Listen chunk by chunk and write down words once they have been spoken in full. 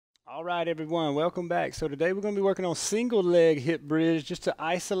All right, everyone, welcome back. So today we're going to be working on single leg hip bridge just to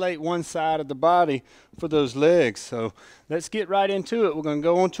isolate one side of the body for those legs. So let's get right into it. We're going to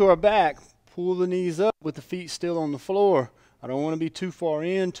go onto our back, pull the knees up with the feet still on the floor. I don't want to be too far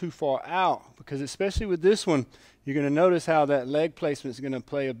in, too far out, because especially with this one, you're going to notice how that leg placement is going to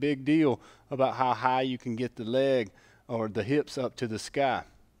play a big deal about how high you can get the leg or the hips up to the sky.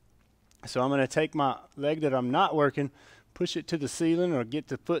 So I'm going to take my leg that I'm not working, push it to the ceiling or get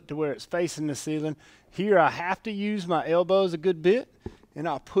the foot to where it's facing the ceiling. Here I have to use my elbows a good bit, and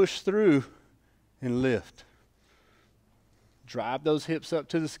I'll push through and lift. Drive those hips up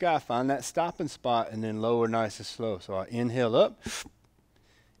to the sky, find that stopping spot, and then lower nice and slow. So I inhale up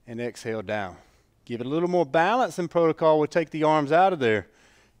and exhale down. Give it a little more balance in protocol. We'll take the arms out of there,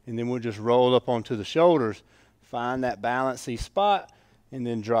 and then we'll just roll up onto the shoulders. Find that balancey spot, and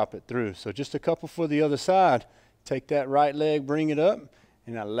then drop it through. So just a couple for the other side. Take that right leg, bring it up,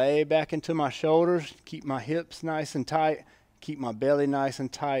 and I lay back into my shoulders, keep my hips nice and tight, keep my belly nice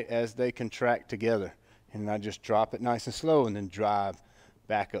and tight as they contract together. And I just drop it nice and slow and then drive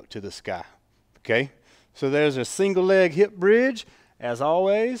back up to the sky. Okay? So there's a single leg hip bridge. As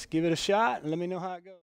always, give it a shot and let me know how it goes.